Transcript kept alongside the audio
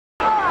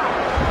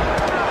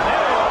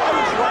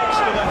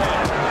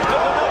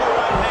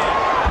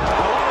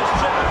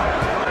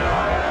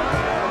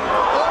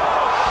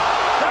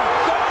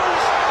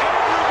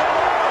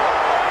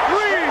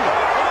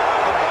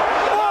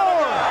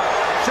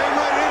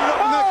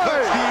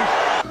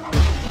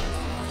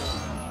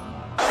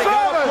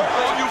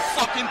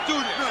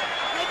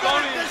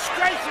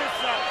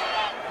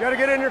got to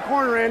get in your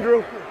corner,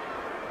 Andrew.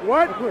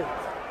 What? He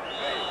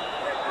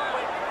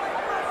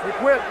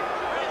quit.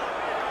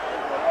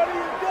 What are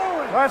you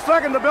doing? Last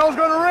second, the bell's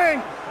going to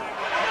ring.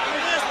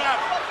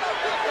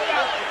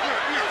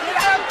 Get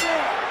out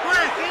there!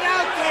 Chris, get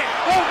out there!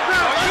 Oh,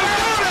 no! You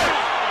did it!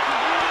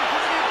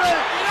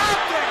 Get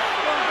out there!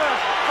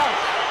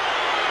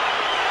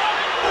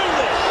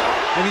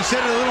 And he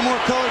said it a little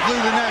more colorfully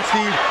than that,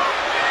 Steve.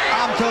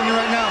 I'm telling you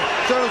right now,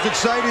 Sterling's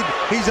excited,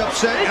 he's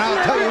upset, and I'll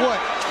tell you what.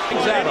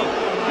 Exactly.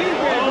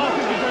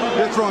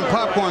 They're throwing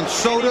popcorn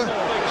soda.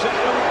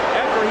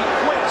 After he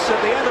quits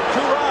at the end of 2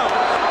 rounds.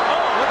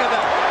 Oh, look at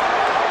that.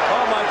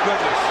 Oh, my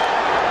goodness.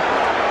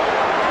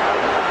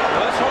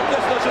 Let's hope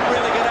this doesn't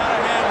really get out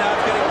of hand now.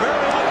 It's getting very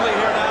ugly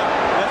here now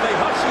as they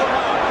hustle him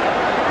out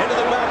into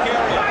the back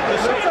area.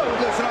 Listen,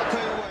 I'll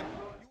tell you what.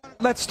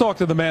 Let's talk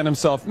to the man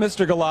himself,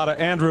 Mr. Galata.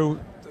 Andrew,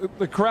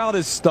 the crowd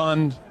is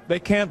stunned. They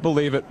can't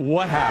believe it.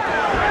 What happened?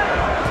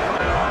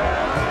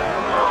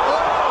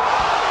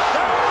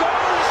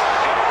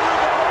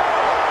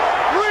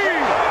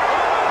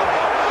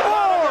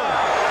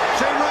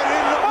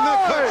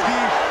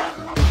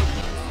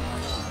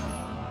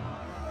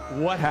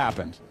 What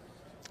happened?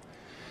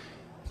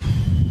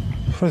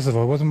 First of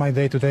all, it wasn't my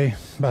day today,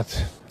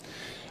 but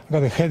I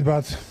got a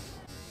headbutt.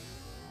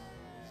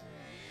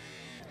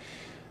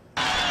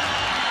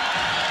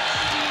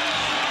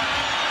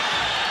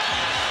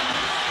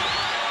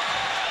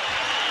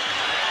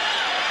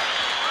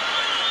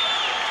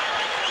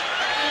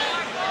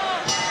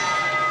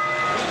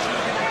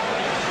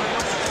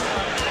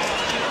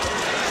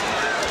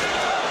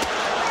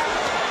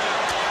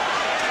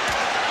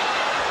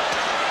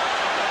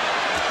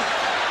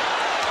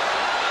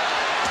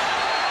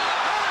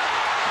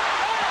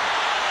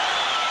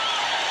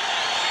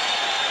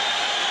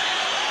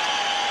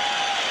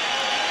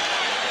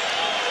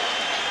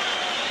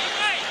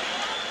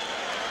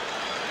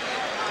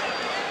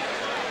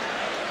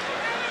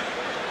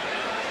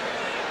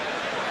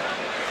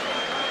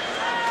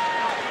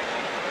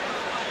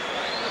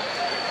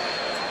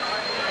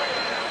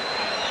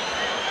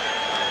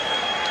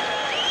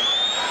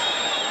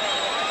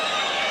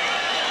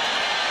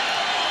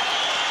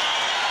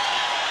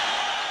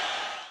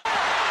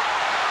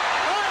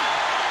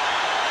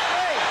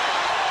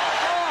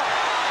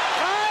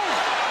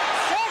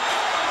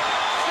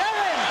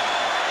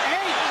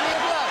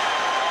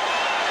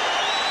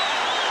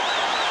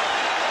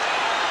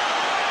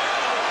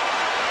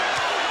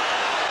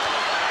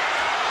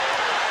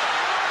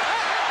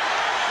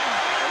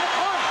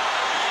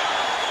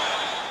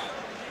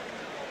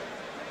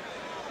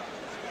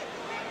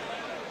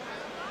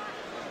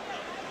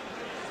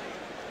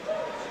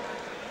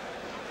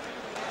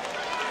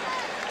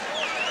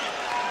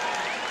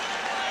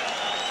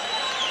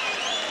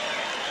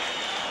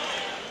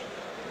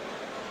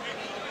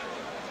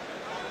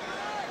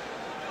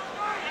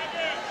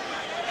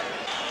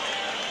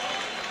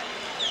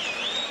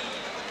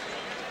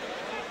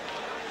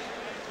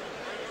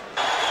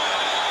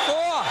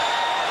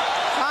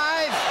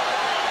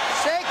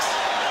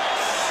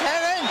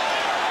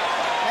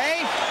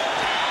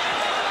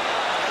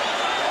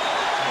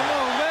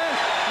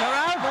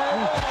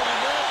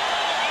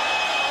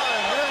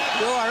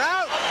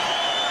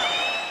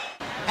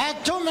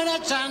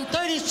 And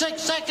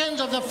 36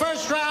 seconds of the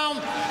first round.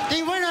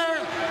 The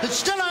winner is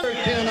still on 13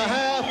 and a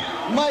half,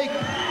 Mike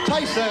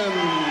Tyson. 10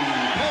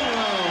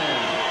 rounds.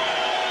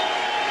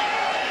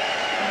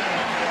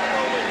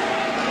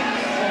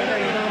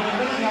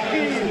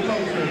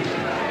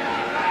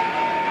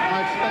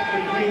 I expect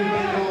the green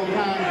at all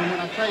times, and when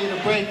I tell you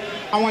to break,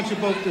 I want you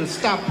both to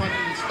stop punching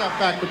and step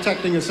back,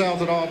 protecting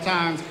yourselves at all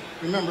times.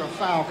 Remember, a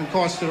foul can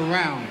cost you the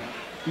round.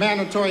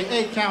 Mandatory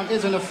 8 count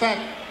is in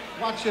effect.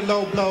 Watch your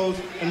low blows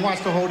and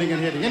watch the holding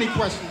and hitting. Any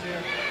questions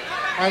here?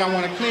 All right, I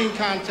want a clean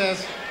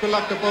contest. Good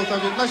luck to both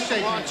of you. Let's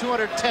shake hands.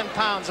 210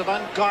 pounds of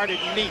unguarded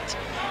meat.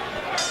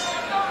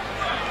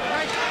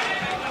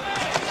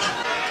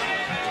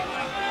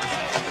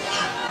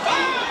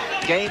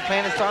 Game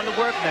plan is starting to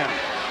work now.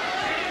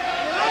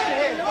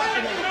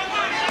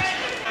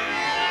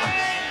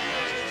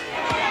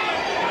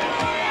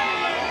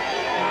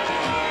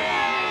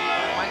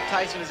 Mike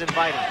Tyson is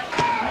inviting.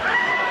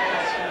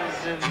 Tyson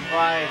is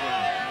inviting.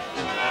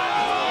 And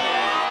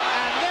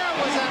there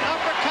was an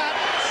uppercut.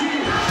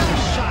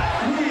 Shot.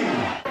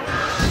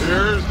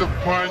 There's the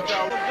punch.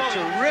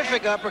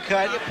 Terrific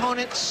uppercut. The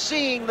opponent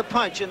seeing the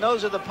punch, and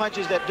those are the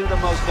punches that do the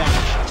most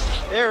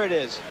damage. There it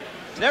is.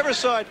 Never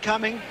saw it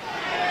coming.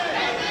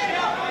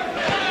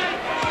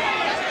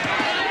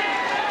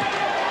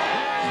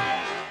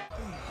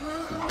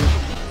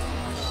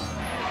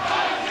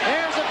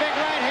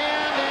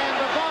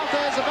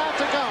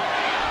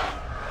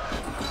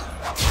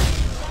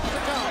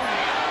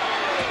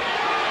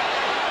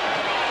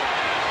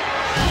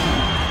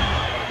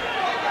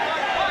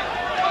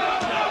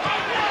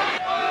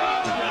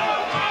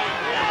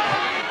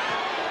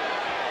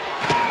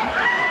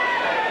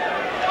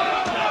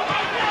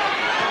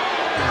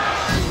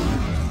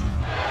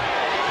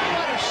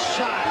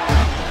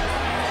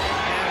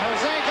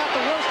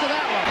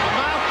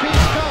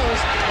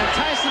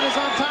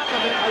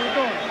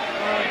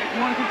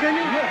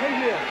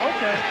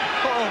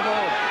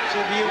 So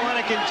do you want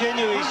to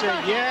continue? He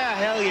said, yeah,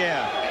 hell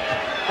yeah.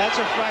 That's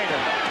a fighter.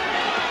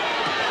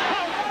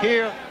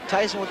 Here,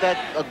 Tyson with that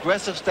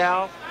aggressive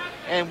style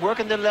and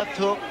working the left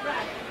hook.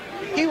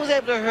 He was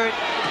able to hurt.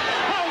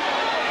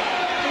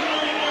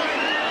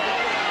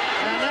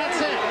 And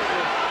that's it.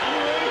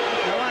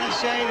 I want to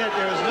say that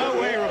there's no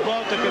way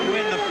Revolta could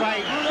win the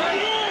fight.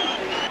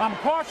 I'm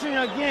cautioning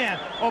you again.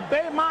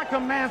 Obey my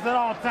commands at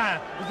all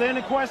times. Is there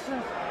any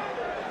questions?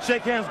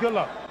 Shake hands. Good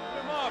luck.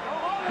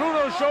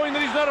 Bruno's showing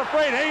that he's not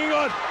afraid. Hanging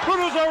on.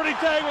 Bruno's already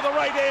tagged with the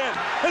right hand.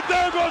 And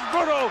there goes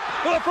Bruno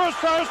for the first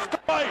time in the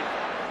fight.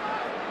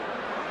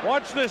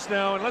 Watch this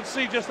now, and let's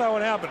see just how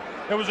it happened.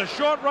 There was a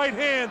short right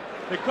hand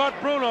that caught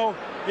Bruno.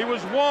 He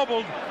was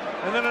wobbled,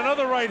 and then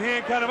another right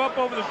hand kind of up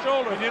over the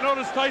shoulder. And you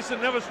notice Tyson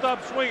never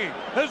stopped swinging.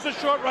 There's the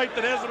short right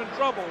that has him in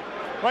trouble.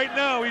 Right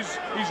now, he's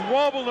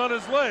wobbled on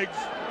his legs,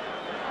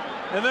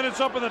 and then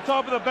it's up in the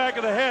top of the back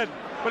of the head.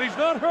 But he's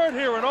not hurt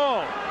here at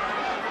all.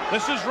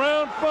 This is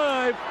round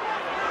 5.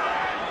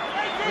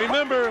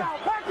 Remember,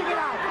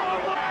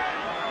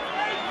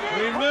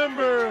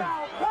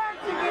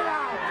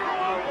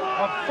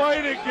 a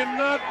fighter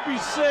cannot be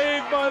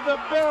saved by the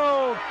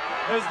bell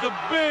as the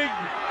big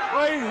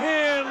right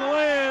hand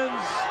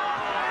lands.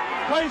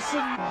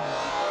 Tyson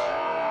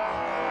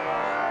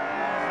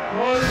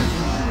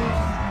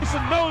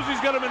knows he's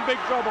got him in big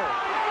trouble.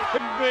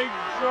 In big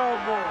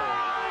trouble.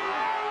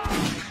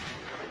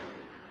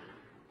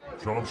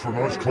 Chance for a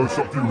nice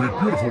close-up view here.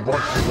 Beautiful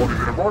right to the body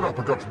there, right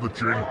uppercut to the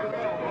chin.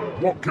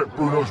 What kept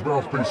Bruno's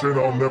mouthpiece in,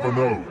 I'll never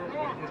know.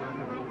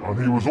 And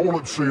he was all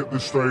at sea at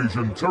this stage,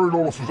 and Terry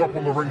Lawless was up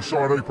on the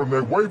ringside apron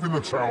there, waving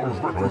the towel as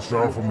Ripley's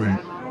down from the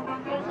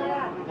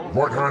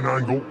right-hand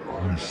angle.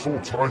 And you saw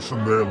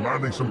Tyson there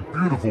landing some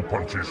beautiful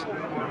punches.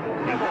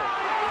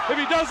 If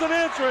he doesn't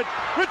answer it,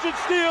 Richard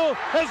Steele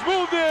has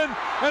moved in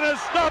and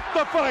has stopped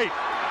the fight.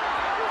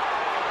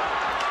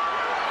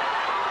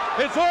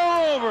 It's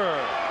all over.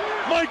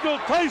 Michael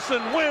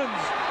Tyson wins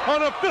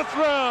on a 5th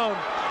round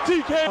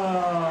TK.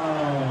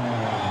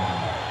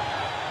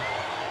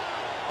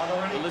 Are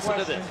there any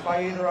questions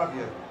by either of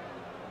you?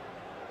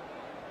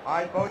 All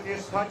right, both of you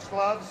touch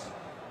gloves.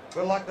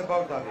 Good luck to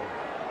both of you.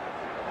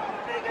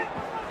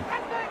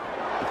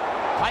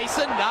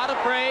 Tyson not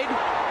afraid,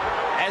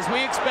 as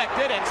we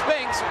expected, and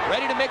Spinks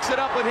ready to mix it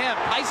up with him.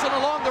 Tyson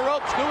along the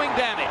ropes doing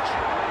damage.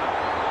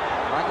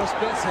 Michael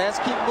Spinks has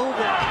to keep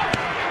moving.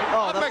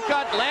 Oh,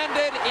 uppercut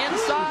landed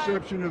inside.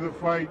 Perception of the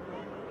fight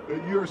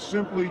that you're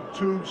simply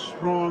too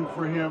strong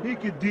for him. He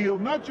could deal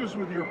not just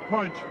with your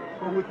punch,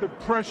 but with the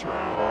pressure.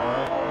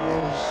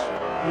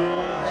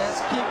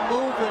 Let's keep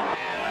moving.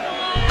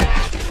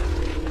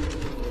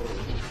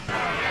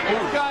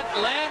 Uppercut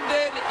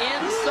landed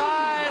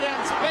inside,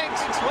 and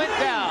Spinks went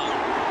down.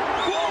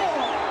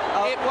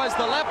 It was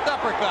the left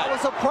uppercut. I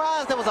was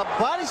surprised there was a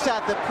body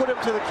shot that put him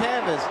to the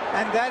canvas.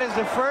 And that is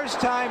the first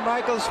time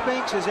Michael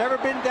Spinks has ever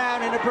been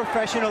down in a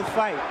professional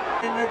fight.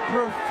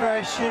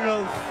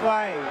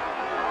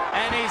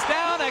 And he's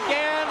down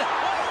again.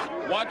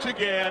 Watch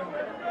again.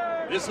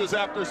 This is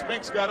after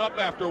Spinks got up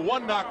after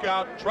one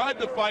knockout, tried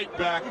to fight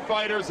back.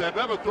 Fighters have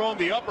ever thrown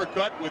the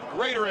uppercut with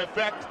greater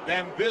effect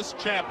than this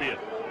champion.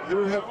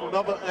 Here we have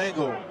another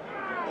angle,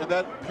 and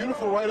that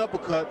beautiful right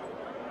uppercut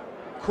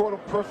caught him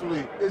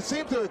perfectly. It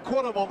seemed to have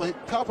caught him on the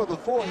top of the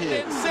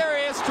forehead. In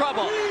serious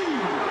trouble.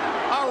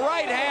 A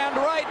right hand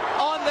right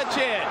on the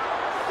chin.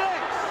 6,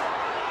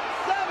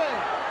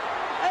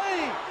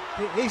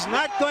 7, 8. He's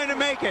not going to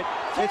make it.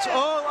 It's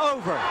all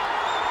over.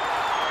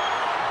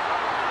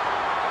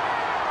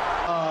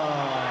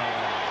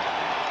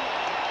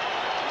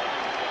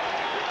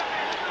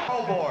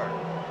 Board.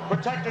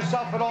 Protect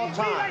yourself at all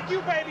times.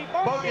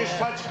 Both you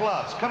touch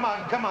gloves. Come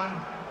on, come on.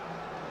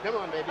 Come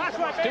on, baby.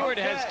 Stewart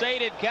has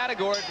stated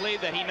categorically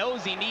that he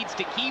knows he needs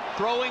to keep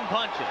throwing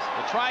punches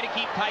to try to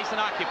keep Tyson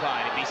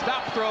occupied. If he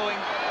stops throwing,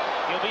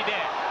 he'll be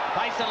dead.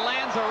 Tyson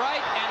lands a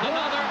right and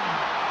another.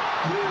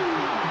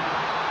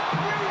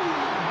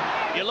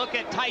 You look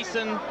at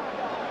Tyson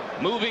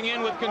moving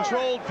in with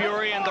controlled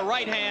fury and the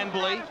right hand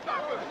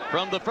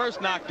from the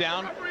first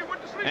knockdown,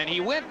 and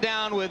he went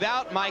down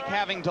without Mike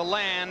having to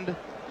land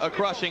a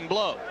crushing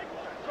blow.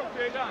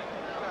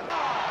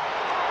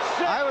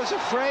 I was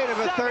afraid of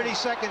a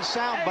 30-second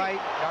sound bite.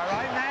 All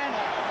right, man?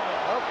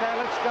 Okay,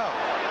 let's go.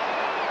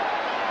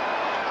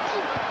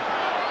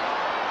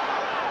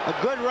 A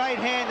good right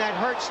hand that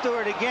hurt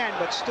Stewart again,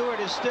 but Stewart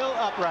is still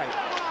upright.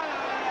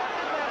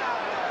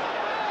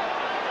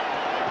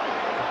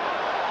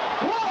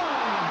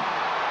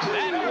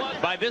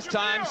 By this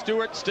time,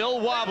 Stewart still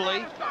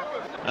wobbly.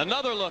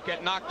 Another look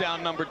at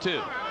knockdown number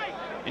 2.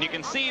 And you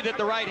can see that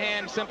the right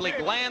hand simply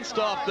glanced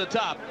off the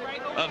top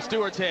of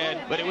Stewart's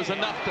head, but it was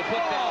enough to put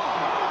down.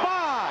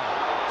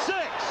 5, 6,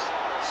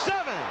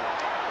 7,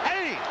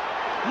 8,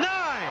 9.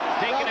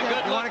 Taking a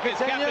good look at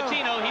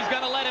Cappuccino. He's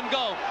going to let him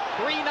go.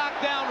 3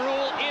 knockdown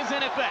rule is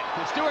in effect.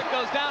 If Stewart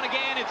goes down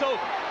again, it's over.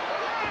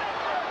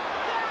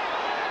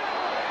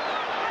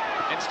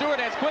 And Stewart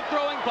has quit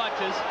throwing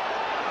punches.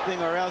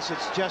 Or else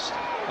it's just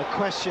a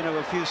question of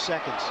a few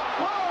seconds.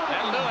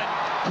 That'll do it.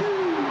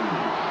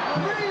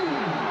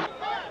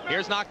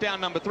 Here's knockdown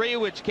number 3,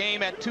 which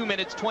came at 2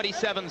 minutes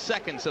 27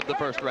 seconds of the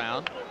first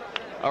round.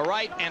 A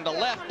right and a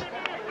left,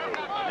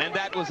 and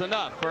that was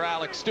enough for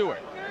Alex Stewart.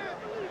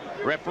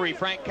 Referee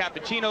Frank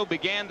Cappuccino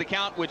began the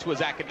count, which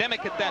was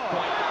academic at that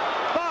point.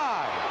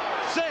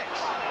 5, 6,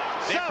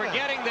 They're 7,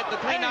 forgetting that the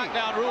 3 8.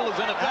 knockdown rule is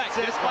in effect.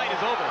 This fight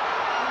is over.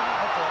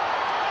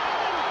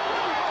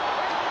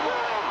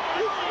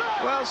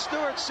 Well,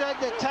 Stewart said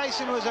that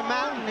Tyson was a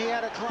mountain he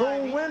had to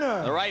climb. The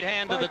winner. The right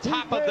hand to the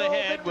top of the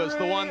head was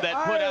the one that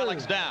put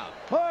Alex down.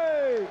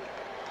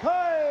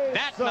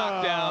 That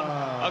knockdown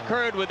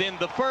occurred within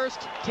the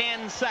first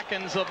 10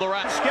 seconds of the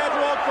round.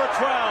 Scheduled for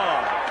 12.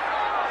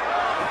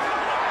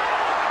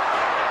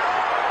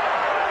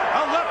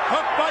 A left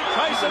hook by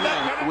Tyson.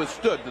 That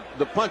withstood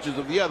the punches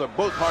of the other,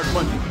 both hard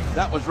punches.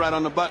 That was right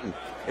on the button.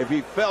 If he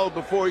fell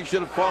before, he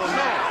should have fallen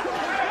down.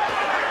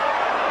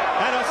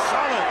 And a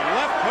solid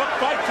left hook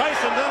by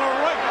Tyson, then a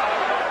right.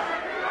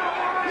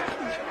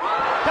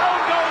 Down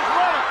goes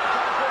Ruddock.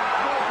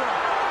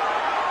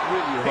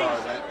 Really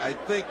hard. I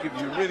think if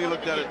you really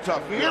looked at it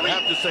tough, you'd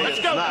have to say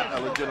it's not a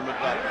legitimate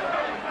battle.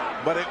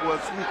 But it was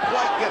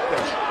quite get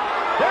there.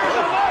 There's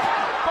a left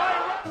by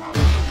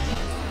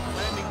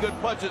landing good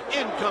punches.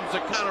 In comes the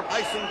counter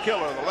Tyson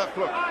killer, the left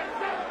hook. a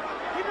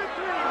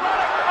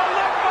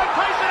left by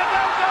Tyson, and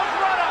down goes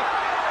Ruddock.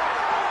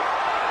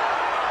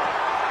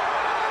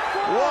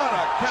 What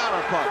a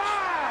counter punch.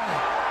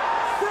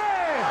 6,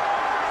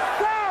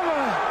 7,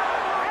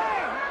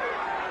 8.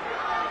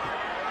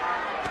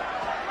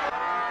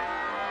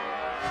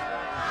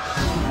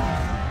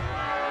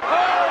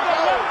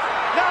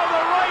 Now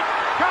the right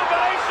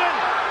combination.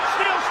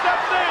 Steele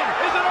steps in.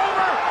 Is it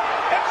over?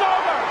 It's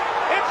over.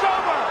 It's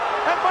over.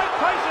 And Mike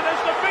Tyson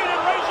has defeated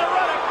Razor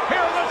Ruddock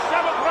here in the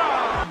 7th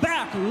round.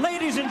 Back,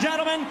 ladies and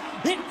gentlemen,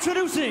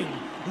 introducing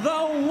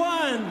the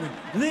one,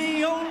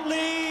 the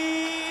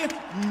only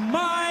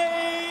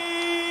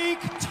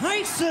Mike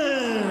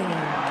Tyson.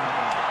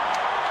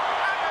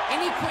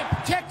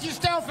 Protect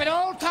yourself at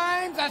all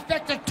times. I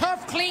expect a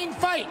tough, clean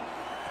fight.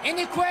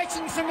 Any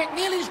questions from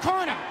McNeely's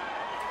corner?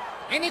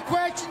 Any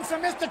questions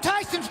from Mr.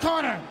 Tyson's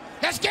corner?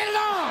 Let's get it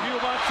on!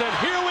 Humont said,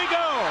 here we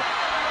go.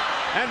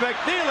 And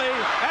McNeely,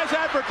 as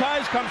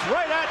advertised, comes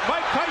right at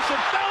Mike Tyson.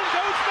 Down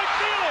goes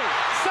McNeely.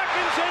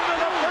 Seconds into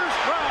the first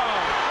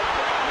round.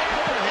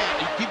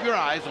 You keep your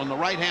eyes on the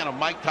right hand of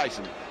Mike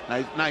Tyson.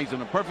 Now he's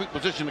in a perfect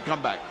position to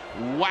come back.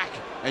 Whack.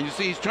 And you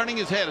see he's turning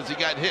his head as he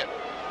got hit.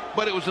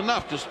 But it was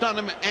enough to stun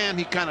him, and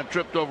he kind of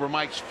tripped over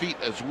Mike's feet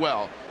as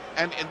well.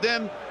 And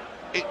then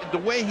the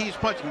way he's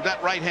punching, that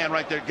right hand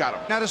right there got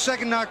him. Now the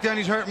second knockdown,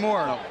 he's hurt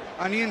more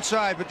on the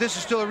inside, but this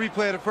is still a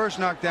replay of the first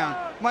knockdown.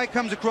 Mike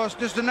comes across,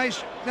 just a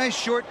nice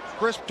short,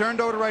 crisp,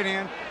 turned over the right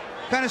hand.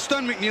 Kind of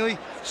stunned McNeely.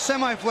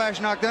 Semi-flash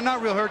knockdown, not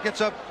real hurt,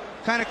 gets up,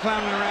 kind of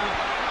clowning around.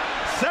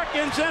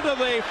 Seconds into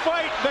the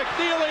fight,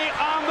 McNeely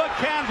on the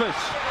canvas.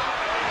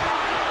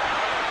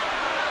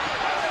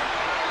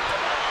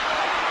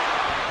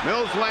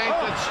 Mills length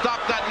and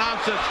stopped that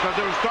nonsense because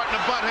they were starting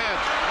to butt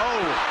heads. Oh.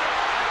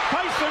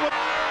 Tyson with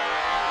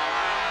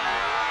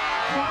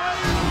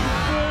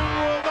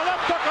the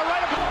left hook, a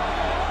right.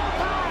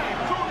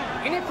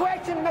 Any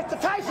question, Mr.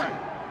 Tyson?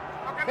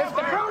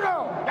 Mr.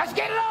 Bruno, let's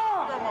get it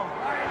on!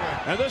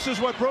 And this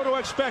is what Bruno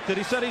expected.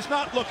 He said he's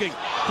not looking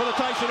for the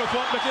Tyson who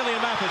fought McNeely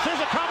and Mathis.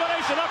 Here's a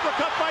combination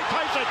uppercut by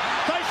Tyson.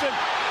 Tyson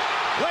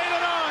laying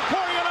it on,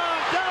 pouring it on.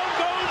 Down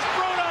goes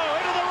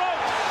Bruno into the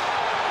ropes.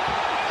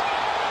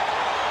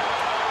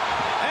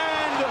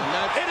 And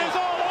it is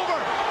all over.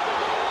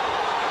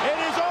 It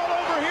is all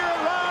over here in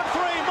round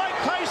 3. Mike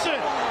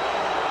Tyson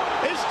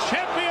is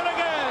champion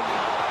again.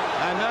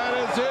 And that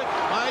is it.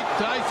 Mike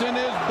Tyson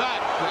is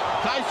back. The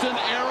Tyson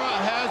era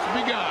has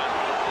begun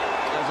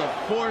as a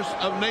force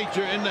of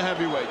nature in the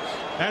heavyweights.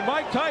 And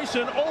Mike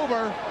Tyson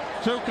over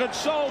to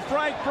console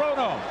Frank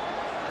Bruno.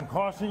 I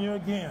caution you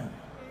again.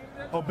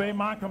 Obey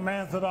my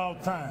commands at all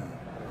times.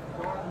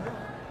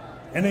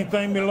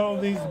 Anything below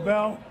these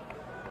belts,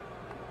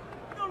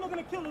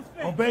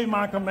 obey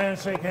my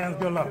commands, shake hands,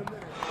 good luck.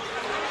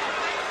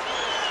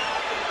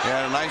 He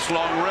had a nice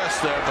long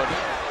rest there, but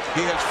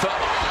he has felt.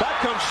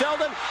 Back comes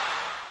Sheldon.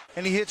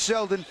 And he hits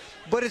Sheldon,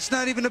 but it's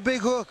not even a big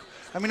hook.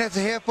 I mean, that's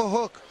a half a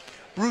hook.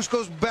 Bruce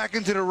goes back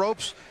into the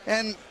ropes,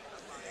 and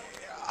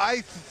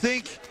I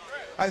think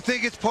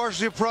it's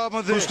partially a problem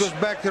of this. Bruce goes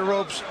back to the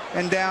ropes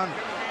and down.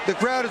 The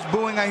crowd is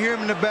booing. I hear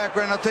him in the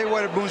background. I'll tell you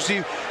why they're booing,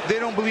 Steve. They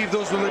don't believe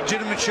those were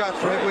legitimate shots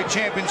for heavyweight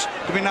champions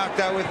to be knocked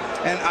out with,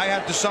 and I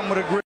have to somewhat agree.